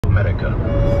America.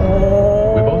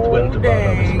 We both went about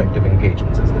our respective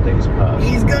engagements as the days passed.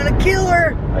 He's gonna kill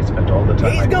her! I spent all the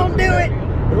time. He's gonna do it!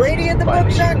 The lady at the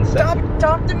bookshop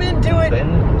talked him into it. Then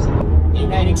it was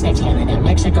United States, Canada,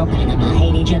 Mexico, Panama,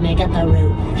 Haiti, Jamaica,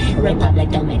 Peru, Republic,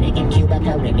 Dominican, Cuba,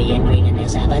 Caribbean, Green, and El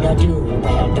Salvador, too.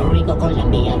 Puerto Rico,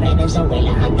 Colombia,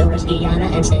 Venezuela, Honduras, Guyana,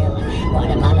 and still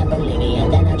Guatemala, Bolivia,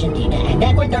 then Argentina, and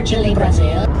Ecuador, Chile,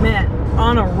 Brazil. Man,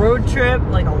 on a road trip,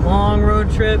 like a long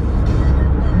road trip,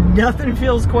 nothing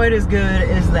feels quite as good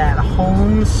as that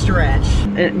home stretch.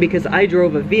 And because I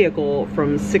drove a vehicle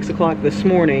from 6 o'clock this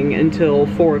morning until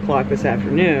 4 o'clock this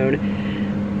afternoon,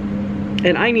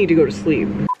 and I need to go to sleep.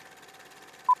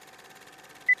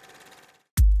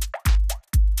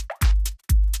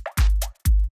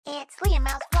 It's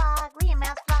LeahMouseVlog,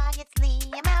 LeahMouseVlog, it's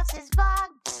LeahMouse's vlog.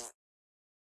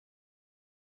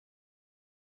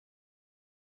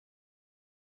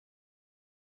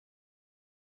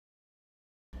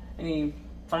 Any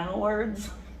final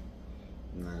words?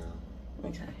 No.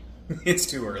 Okay. It's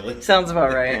too early. Sounds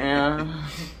about right, yeah.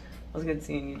 It was good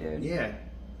seeing you, dude. Yeah.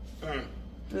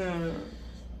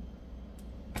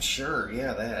 Sure,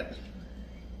 yeah, that.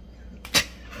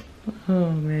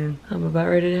 Oh man, I'm about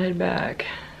ready to head back.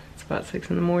 It's about 6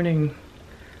 in the morning.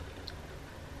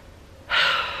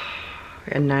 I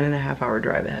got a 9.5 hour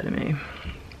drive ahead of me.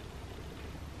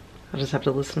 I'll just have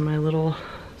to listen to my little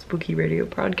spooky radio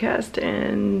podcast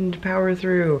and power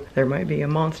through. There might be a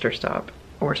monster stop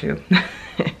or two.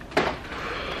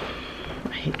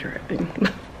 I hate driving.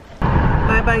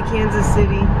 Bye bye Kansas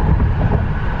City.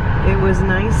 It was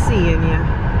nice seeing you.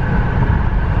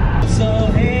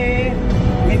 So hey,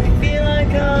 if you feel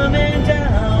like coming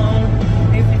down,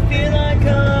 if you feel like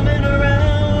coming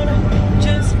around,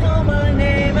 just call my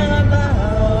name out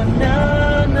loud.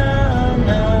 No, no,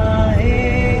 no,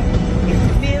 hey. If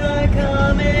you feel like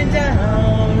coming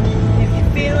down, if you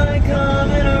feel like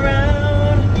coming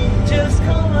around, just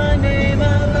call my name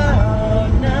out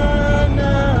loud. No,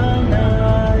 no,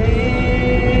 no, hey.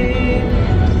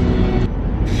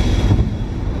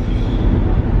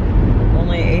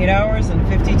 Only 8 hours and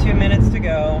 52 minutes to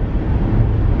go.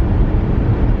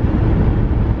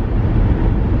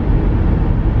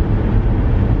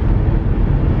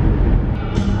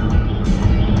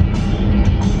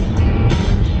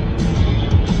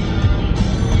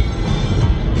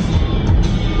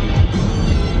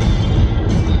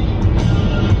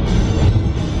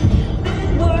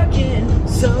 Been working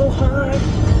so hard,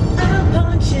 I'm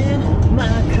punching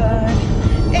my card.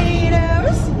 8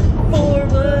 hours for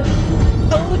what?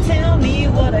 Oh, tell me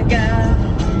what I got.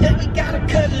 Now we gotta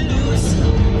cut loose,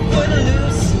 foot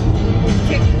loose,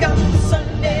 kick off the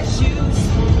Sunday shoes.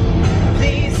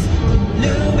 Please,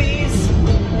 Louise,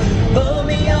 pull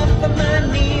me off of my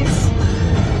knees.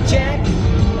 Jack,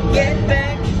 get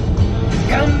back,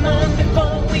 come on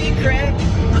before we crack.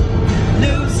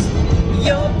 Loose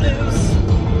your blues,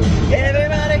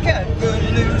 everybody cut foot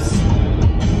loose.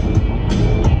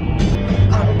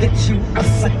 I'll get you a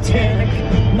satanic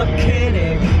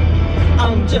mechanic.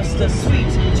 I'm just a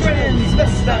sweet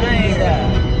transvestite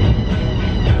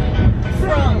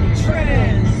from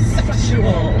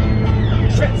transsexual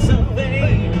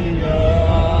Transylvania.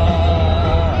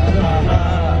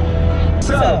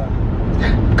 So,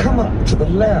 come up to the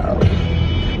lab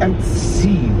and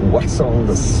see what's on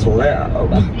the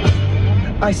slab.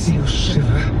 I see you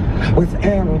shiver with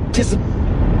anticipation.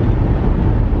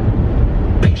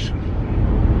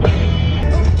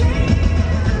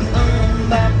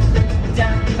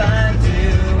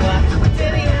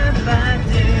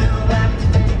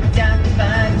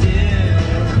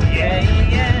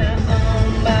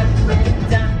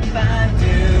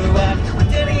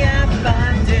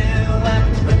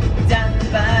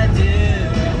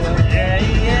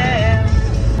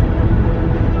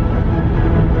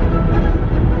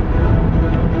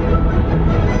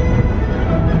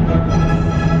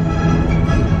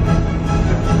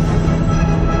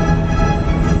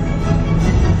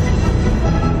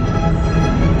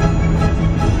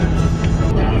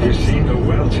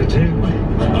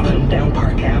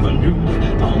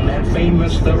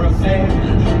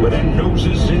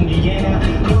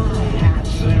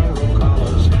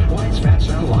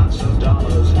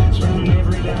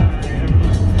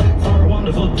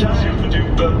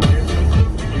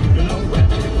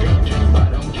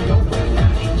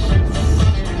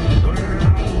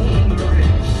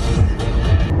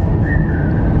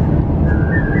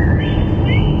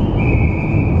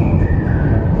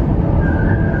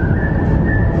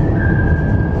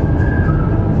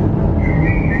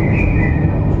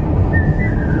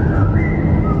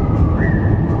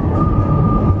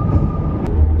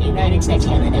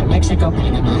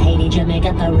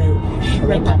 Jamaica, Peru,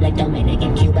 Republic,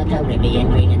 Dominican, Cuba, Caribbean,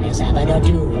 Green and El Salvador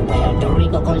too. Puerto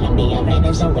Rico, Colombia,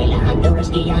 Venezuela, Honduras,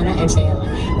 Guyana, and still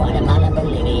Guatemala,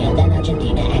 Bolivia, then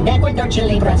Argentina, and Ecuador,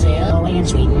 Chile, Brazil, Norway, and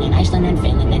Sweden, and Iceland, and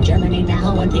Finland, and Germany,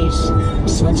 now in peace.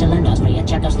 Switzerland, Austria,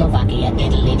 Czechoslovakia,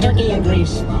 Italy, Turkey, and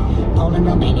Greece. Poland,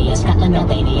 Romania, Scotland,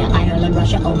 Albania, Ireland,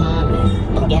 Russia,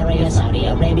 Oman, Bulgaria, Saudi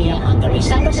Arabia, Hungary,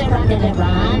 Cyprus, Iraq, and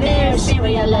Iran. There's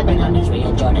Syria, Lebanon,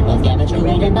 Israel, Jordan, both Yemen,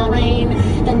 Kuwait, and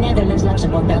Bahrain. The Netherlands,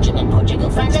 Luxembourg, Belgium, and Portugal,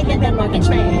 France, England, Denmark, and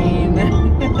Spain.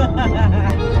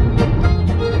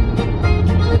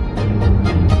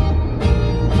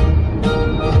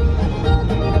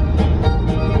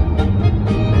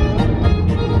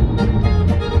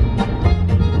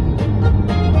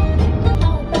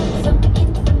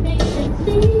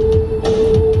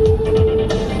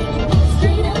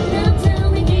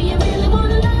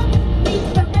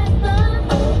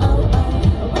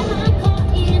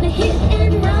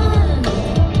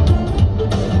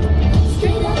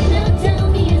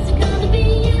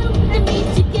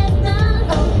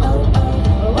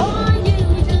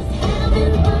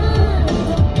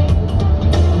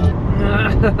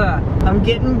 I'm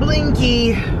getting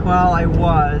blinky. Well, I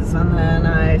was, and then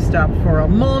I stopped for a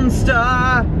monster.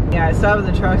 Yeah, I stopped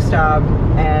at the truck stop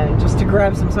and just to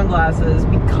grab some sunglasses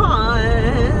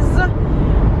because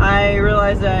I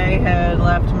realized I had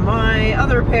left my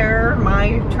other pair,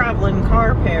 my traveling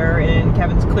car pair, in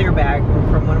Kevin's clear bag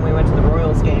from when we went to the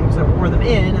Royals game, because I wore them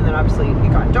in, and then obviously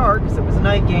it got dark because it was a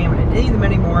night game and I didn't need them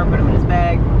anymore. Put them in his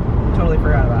bag. Totally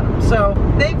forgot about them. So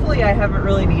thankfully I haven't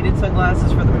really needed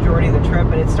sunglasses for the majority of the trip,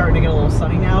 but it's starting to get a little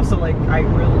sunny now, so like I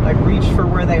reached for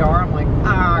where they are. I'm like,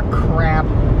 ah, crap.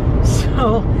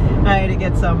 So I had to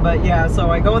get some, but yeah,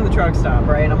 so I go in the truck stop,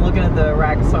 right? I'm looking at the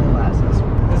rack of sunglasses.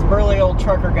 This burly old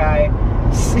trucker guy,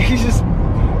 he just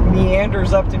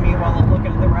meanders up to me while I'm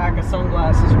looking at the rack of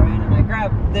sunglasses, right? And I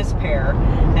grab this pair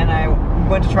and I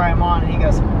went to try them on, and he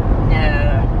goes,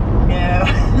 yeah.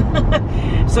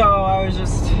 So I was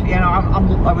just, you know,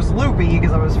 I was loopy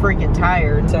because I was freaking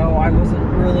tired, so I wasn't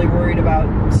really worried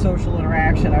about social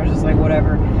interaction. I was just like,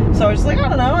 whatever. So I was just like, I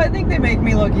don't know, I think they make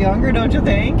me look younger, don't you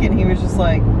think? And he was just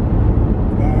like,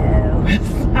 no.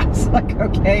 I was like,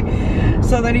 okay.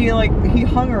 So then he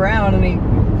hung around and he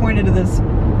pointed to this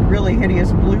really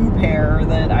hideous blue pair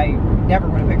that I never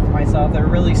would have picked for myself. They're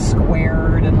really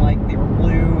squared and like they were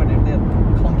blue and they're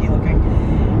clunky looking.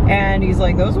 And he's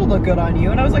like, those would look good on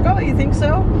you. And I was like, oh, you think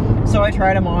so? So I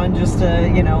tried them on just to,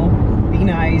 you know, be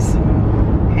nice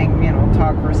and hang, you know,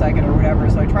 talk for a second or whatever.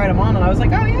 So I tried them on and I was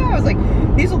like, oh yeah, I was like,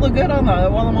 these would look good on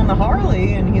while I'm on the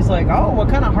Harley. And he's like, oh, what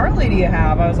kind of Harley do you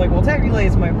have? I was like, well, technically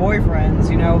it's my boyfriend's,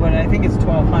 you know, but I think it's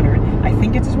 1200. I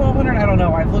think it's a 1200. I don't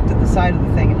know. I've looked at the side of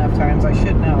the thing enough times. I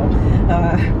should know.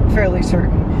 Fairly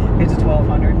certain it's a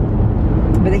 1200.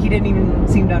 But he didn't even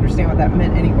seem to understand what that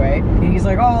meant anyway. And he's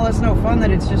like, oh, that's no fun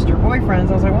that it's just your boyfriend's.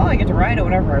 I was like, well, I get to ride it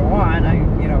whenever I want. I,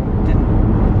 you know,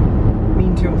 didn't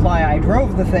mean to imply I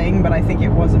drove the thing, but I think it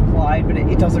was implied, but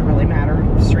it doesn't really matter.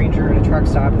 Stranger at a truck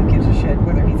stop, who gives a shit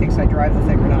whether he thinks I drive the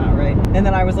thing or not, right? And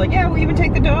then I was like, yeah, we'll even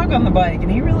take the dog on the bike, and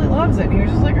he really loves it. And he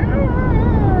was just like, arr.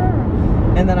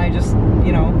 And then I just,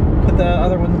 you know, put the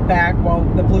other ones back,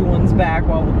 the blue ones back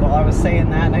while I was saying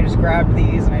that, and I just grabbed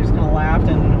these and I just kind of laughed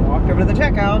and walked over to the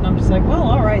checkout, and I'm just like, well,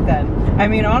 all right then. I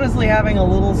mean, honestly, having a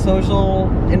little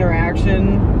social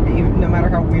interaction, even, no matter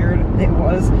how weird it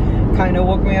was, kind of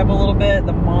woke me up a little bit.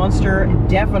 The monster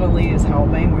definitely is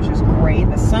helping, which is great.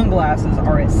 The sunglasses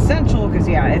are essential because,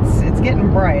 yeah, it's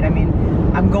getting bright. I mean,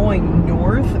 I'm going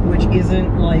north, which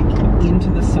isn't like into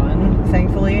the sun,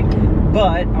 thankfully,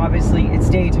 but obviously it's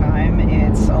daytime.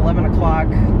 It's 11 o'clock,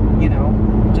 you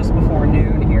know, just before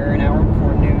noon here, an hour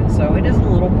before noon, so it is a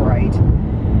little bright.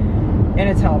 And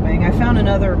it's helping. I found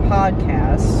another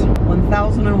podcast,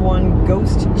 1001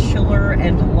 Ghost Chiller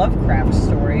and Lovecraft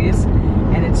Stories,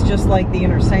 and it's just like the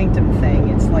Inner Sanctum thing.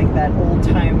 It's like that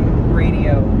old-time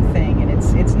radio thing, and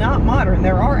it's not modern.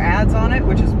 There are ads on it,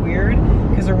 which is weird,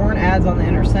 because there weren't ads on the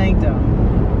Inner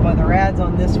Sanctum, but there are ads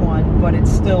on this one, but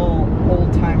it's still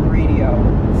old-time radio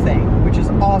thing, which is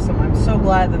awesome. I'm so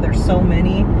glad that there's so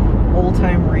many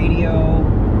old-time radio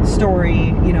story,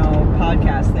 you know,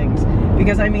 podcast things,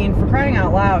 because I mean, for crying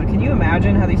out loud, can you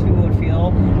imagine how these people would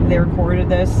feel? They recorded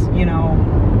this, you know,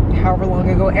 however long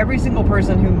ago. Every single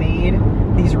person who made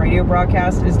these radio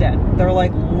broadcasts is dead. They're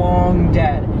like long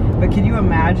dead. But can you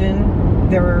imagine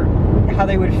how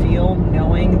they would feel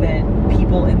knowing that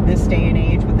people in this day and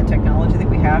age with the technology that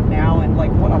we have now, and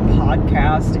like what a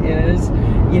podcast is,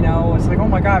 you know, it's like, oh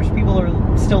my gosh, people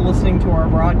are still listening to our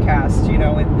broadcast, you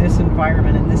know, in this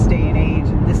environment, in this day and age,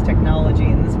 in this technology,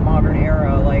 in this modern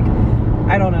era. Like,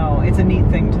 I don't know. It's a neat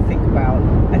thing to think about.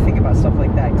 I think about stuff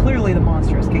like that. Clearly the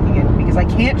monster is kicking in because I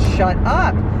can't shut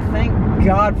up. Thank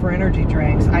God for energy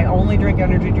drinks. I only drink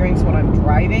energy drinks when I'm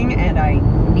driving and I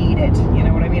need it. You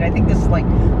know what I mean? I think this is like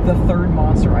the third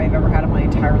monster I've ever had in my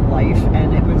entire life,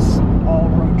 and it was all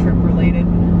road trip related.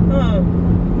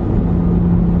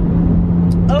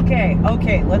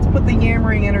 Okay, let's put the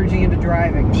yammering energy into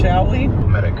driving, shall we?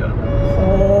 America.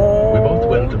 Oh, We both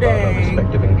went about our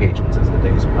respective engagements as the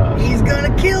days passed. He's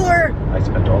gonna kill her! I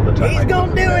spent all the time He's I gonna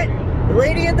could do with it! Maggie. The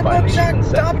lady at the Finally, she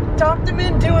bookshop consented. talked him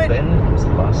into it! Then it was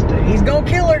the last day. He's gonna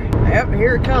kill her! Yep,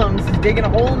 here it comes. He's digging a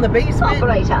hole in the basement.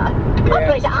 Operator,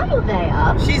 Operator, are you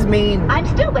there? She's mean. I'm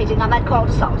still waiting on that call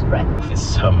to Salisbury.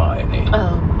 Miss Hermione.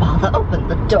 Oh, bother, open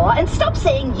the door and stop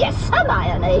saying yes,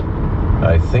 Hermione.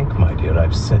 I think, my dear,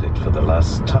 I've said it for the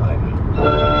last time.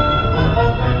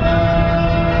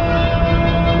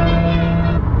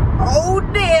 Oh,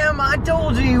 damn! I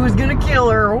told you he was gonna kill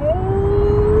her.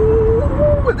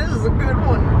 Oh, this is a good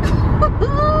one.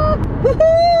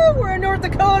 Woohoo! We're in North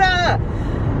Dakota!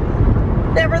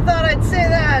 Never thought I'd say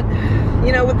that.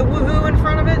 You know, with the woohoo in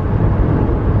front of it.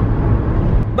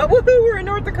 But woohoo, we're in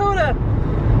North Dakota!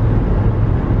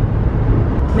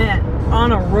 Man,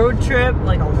 on a road trip,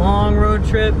 like a long road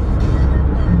trip,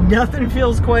 nothing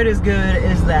feels quite as good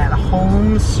as that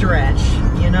home stretch,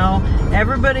 you know?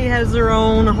 Everybody has their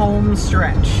own home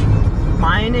stretch.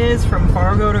 Mine is from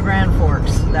Fargo to Grand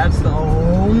Forks. That's the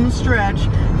home stretch.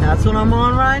 That's what I'm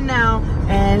on right now.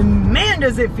 And man,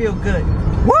 does it feel good.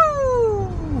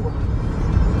 Woo!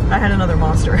 I had another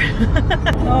monster.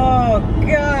 Oh,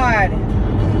 God.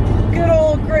 Good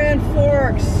old Grand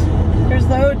Forks. There's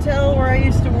the hotel where I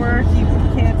used to work. You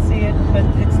can't see it, but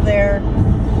it's there.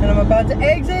 And I'm about to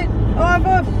exit off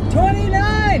of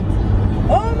 29.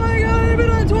 Oh my God, I've been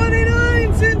on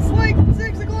 29 since like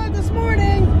 6 o'clock this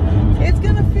morning. It's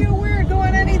gonna feel weird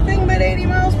going anything but 80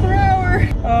 miles per hour.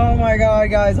 Oh my God,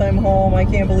 guys, I'm home. I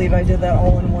can't believe I did that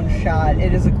all in one shot.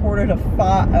 It is a quarter to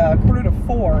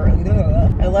 4.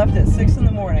 I left at 6 in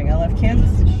the morning. I left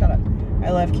Kansas City. Shut up. I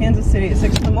left Kansas City at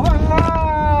 6 in the morning.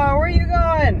 Oh, where are you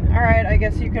going? All right, I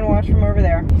guess you can watch from over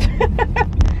there.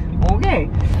 Okay,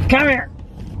 come here.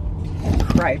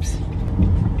 Cripes.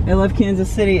 I left Kansas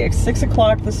City at 6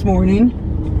 o'clock this morning,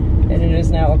 and it is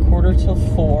now a quarter till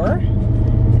 4.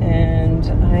 And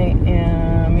I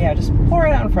am, yeah, just pour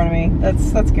it out in front of me.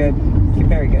 That's good.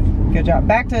 Very good. Good job.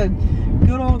 Back to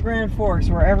good old Grand Forks,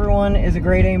 where everyone is a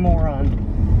grade A moron.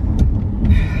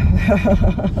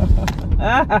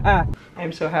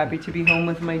 I'm so happy to be home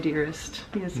with my dearest.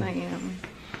 Yes, I am.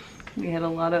 We had a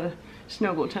lot of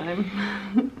snuggle time.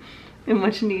 And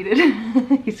much needed.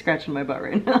 He's scratching my butt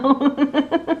right now.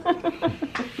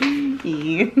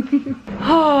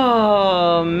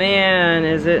 Oh man,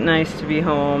 is it nice to be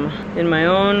home. In my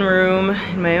own room,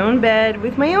 in my own bed,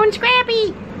 with my own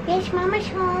Scrappy. Yes, Mama's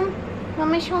home.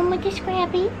 Mama's home with the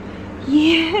Scrappy.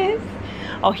 Yes.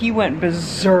 Oh, he went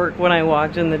berserk when I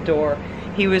walked in the door.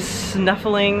 He was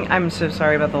snuffling, I'm so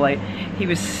sorry about the light. He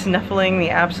was snuffling the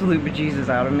absolute bejesus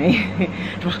out of me.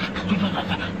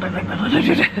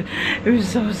 It was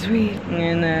so sweet.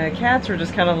 And the cats were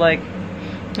just kind of like,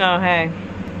 oh hey.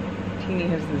 Teeny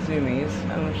has the zoomies.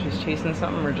 I don't know if she's chasing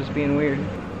something or just being weird.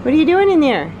 What are you doing in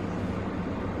there?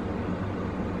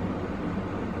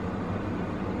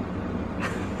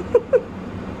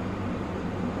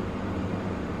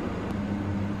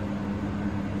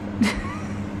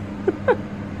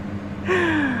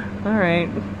 Alright.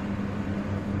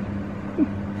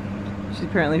 She's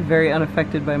apparently very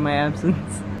unaffected by my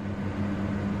absence.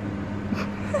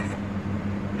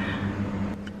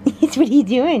 What are you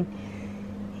doing?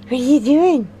 What are you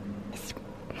doing?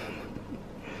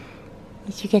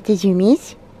 Did you get the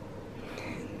zoomies?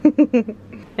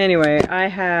 Anyway, I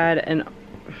had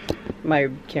my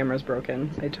camera's broken.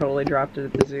 I totally dropped it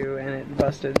at the zoo and it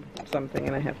busted something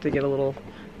and I have to get the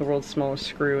world's smallest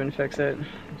screw and fix it.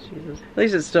 Jesus. At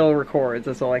least it still records,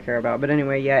 that's all I care about. But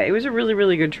anyway, yeah, it was a really,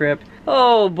 really good trip.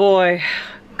 Oh boy,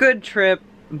 good trip,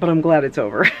 but I'm glad it's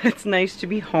over. It's nice to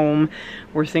be home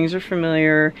where things are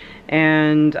familiar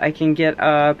and I can get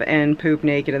up and poop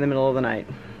naked in the middle of the night.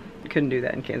 Couldn't do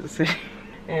that in Kansas City.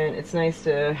 And it's nice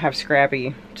to have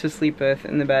Scrappy to sleep with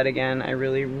in the bed again. I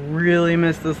really, really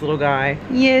miss this little guy.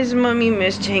 Yes, Mommy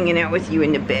missed hanging out with you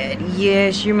in the bed.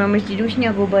 Yes, your mama's little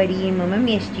snuggle buddy and Mama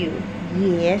missed you.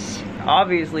 Yes.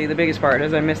 Obviously, the biggest part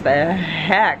is I missed the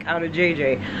heck out of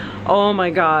JJ. Oh my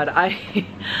God,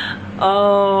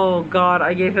 oh God,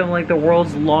 I gave him like the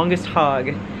world's longest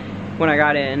hug when I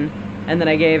got in. and then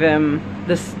I gave him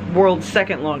this world's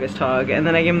second longest hug, and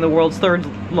then I gave him the world's third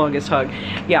longest hug.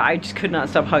 Yeah, I just could not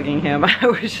stop hugging him. I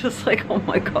was just like, oh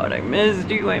my god, I missed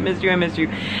you, I missed you, I missed you.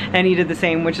 And he did the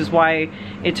same, which is why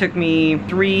it took me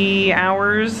 3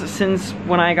 hours since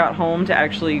when I got home to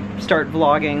actually start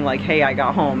vlogging like, hey, I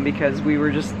got home, because we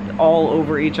were just all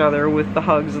over each other with the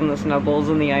hugs and the snuggles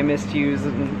and the I missed yous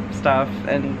and stuff,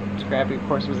 and Scrappy of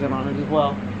course was in on it as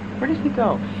well. Where did he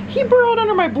go? He burrowed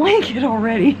under my blanket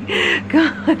already.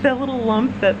 God, that little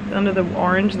lump that under the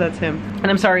orange, that's him. And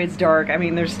I'm sorry it's dark. I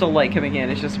mean, there's still light coming in.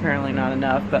 It's just apparently not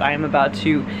enough, but I am about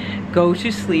to go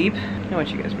to sleep. I want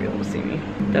you guys to be able to see me.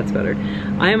 That's better.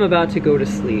 I am about to go to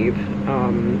sleep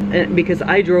because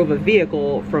I drove a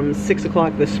vehicle from 6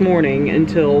 o'clock this morning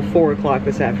until 4 o'clock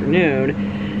this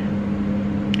afternoon.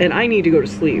 And I need to go to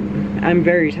sleep. I'm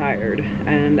very tired,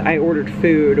 and I ordered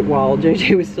food while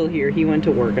JJ was still here. He went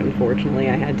to work, unfortunately.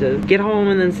 I had to get home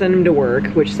and then send him to work,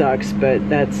 which sucks, but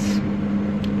that's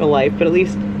a life. But at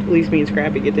least me and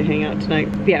Scrappy get to hang out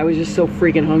tonight. But yeah, I was just so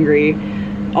freaking hungry.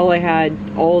 All I had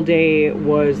all day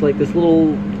was like this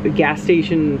little gas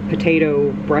station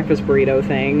potato breakfast burrito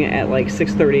thing at like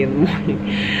 6:30 in the morning.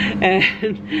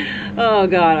 And oh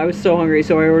god, I was so hungry,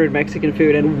 so I ordered Mexican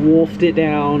food and wolfed it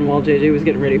down while JJ was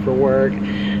getting ready for work.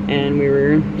 And we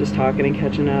were just talking and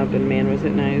catching up, and man, was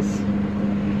it nice.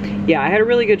 Yeah, I had a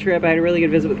really good trip. I had a really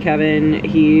good visit with Kevin.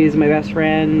 He's my best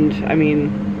friend. I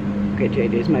mean, okay,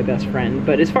 JJ's my best friend,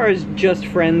 but as far as just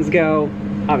friends go,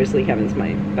 obviously Kevin's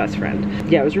my best friend.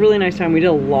 Yeah, it was a really nice time. We did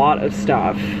a lot of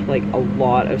stuff, like a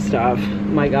lot of stuff.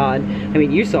 My god, I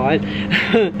mean, you saw it.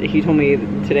 He told me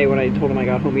today when I told him I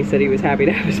got home, he said he was happy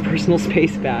to have his personal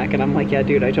space back, and I'm like, yeah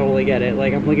dude, I totally get it.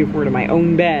 Like, I'm looking forward to my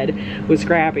own bed with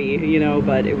Scrappy, you know.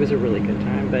 But it was a really good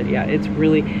time. But yeah, it's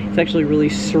actually really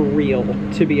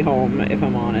surreal to be home, if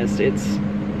I'm honest.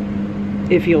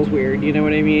 It feels weird, you know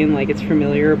what I mean? Like, it's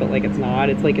familiar, but like it's not.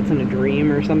 It's like it's in a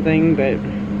dream or something, but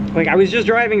like I was just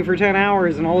driving for 10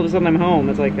 hours and all of a sudden I'm home.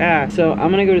 It's like, ah. So I'm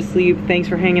gonna go to sleep. Thanks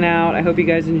for hanging out. I hope you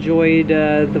guys enjoyed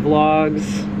the vlogs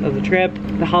of the trip.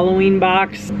 The Halloween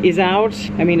box is out.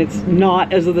 I mean, it's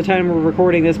not as of the time we're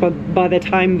recording this, but by the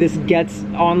time this gets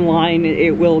online,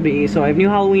 it will be. So I have new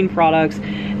Halloween products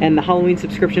and the Halloween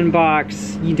subscription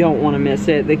box. You don't want to miss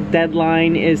it. The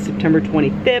deadline is September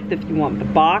 25th if you want the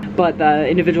box, but the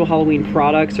individual Halloween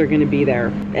products are gonna be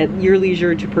there at your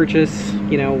leisure to purchase,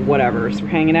 you know, whatever. So we're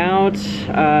hanging out.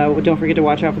 Don't forget to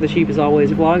watch out for the sheep as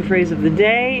always. Vlog phrase of the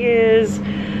day is,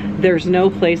 there's no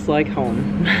place like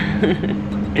home.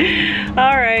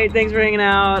 All right, thanks for hanging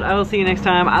out. I will see you next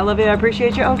time. I love you, I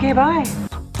appreciate you. Okay, bye.